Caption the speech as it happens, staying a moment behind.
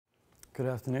Good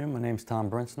afternoon. My name is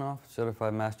Tom Brintzenhofe,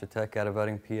 Certified Master Tech out of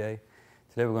Reading, PA. Today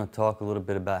we're going to talk a little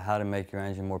bit about how to make your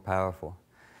engine more powerful.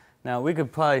 Now, we could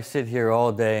probably sit here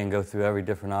all day and go through every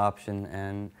different option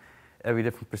and every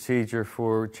different procedure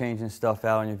for changing stuff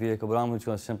out in your vehicle, but I'm just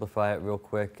going to simplify it real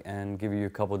quick and give you a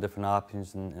couple of different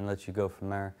options and let you go from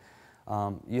there.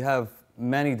 You have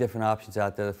many different options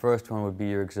out there. The first one would be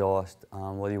your exhaust.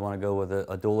 Whether you want to go with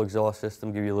a dual exhaust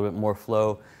system, give you a little bit more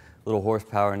flow, a little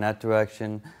horsepower in that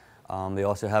direction. They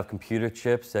also have computer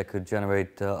chips that could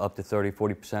generate up to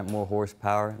 30–40% more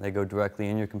horsepower. They go directly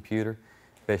in your computer.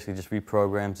 Basically just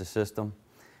reprograms the system.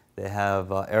 They have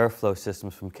airflow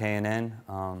systems from K&N.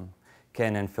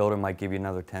 K&N filter might give you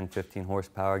another 10–15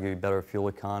 horsepower, give you better fuel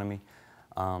economy.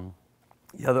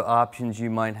 The other options you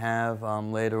might have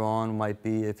later on might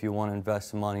be if you want to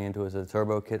invest some money into as a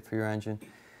turbo kit for your engine,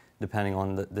 depending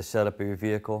on the setup of your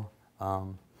vehicle.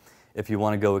 If you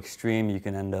want to go extreme, you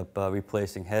can end up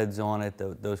replacing heads on it.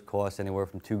 Those cost anywhere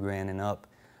from $2,000 and up.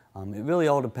 It really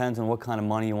all depends on what kind of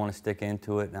money you want to stick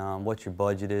into it, what your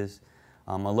budget is.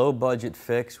 A low budget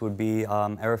fix would be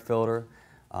air filter,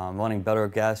 running better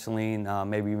gasoline,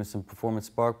 maybe even some performance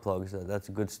spark plugs. That's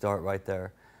a good start right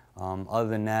there. Other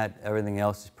than that, everything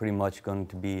else is pretty much going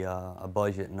to be a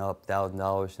budget and up,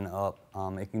 $1,000 and up.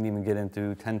 It can even get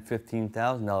into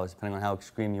 $10–15,000 depending on how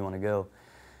extreme you want to go.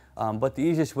 But the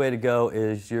easiest way to go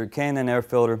is your K&N air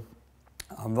filter,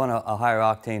 run a higher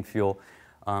octane fuel,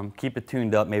 keep it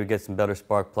tuned up, maybe get some better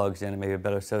spark plugs in it, maybe a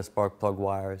better set of spark plug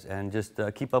wires, and just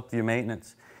keep up with your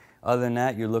maintenance. Other than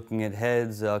that, you're looking at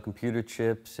heads, computer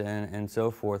chips, and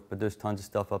so forth, but there's tons of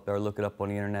stuff up there. Look it up on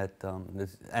the internet.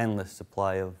 There's endless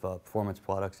supply of performance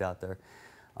products out there.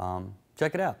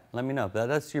 Check it out. Let me know.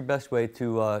 That's your best way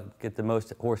to get the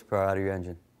most horsepower out of your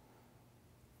engine.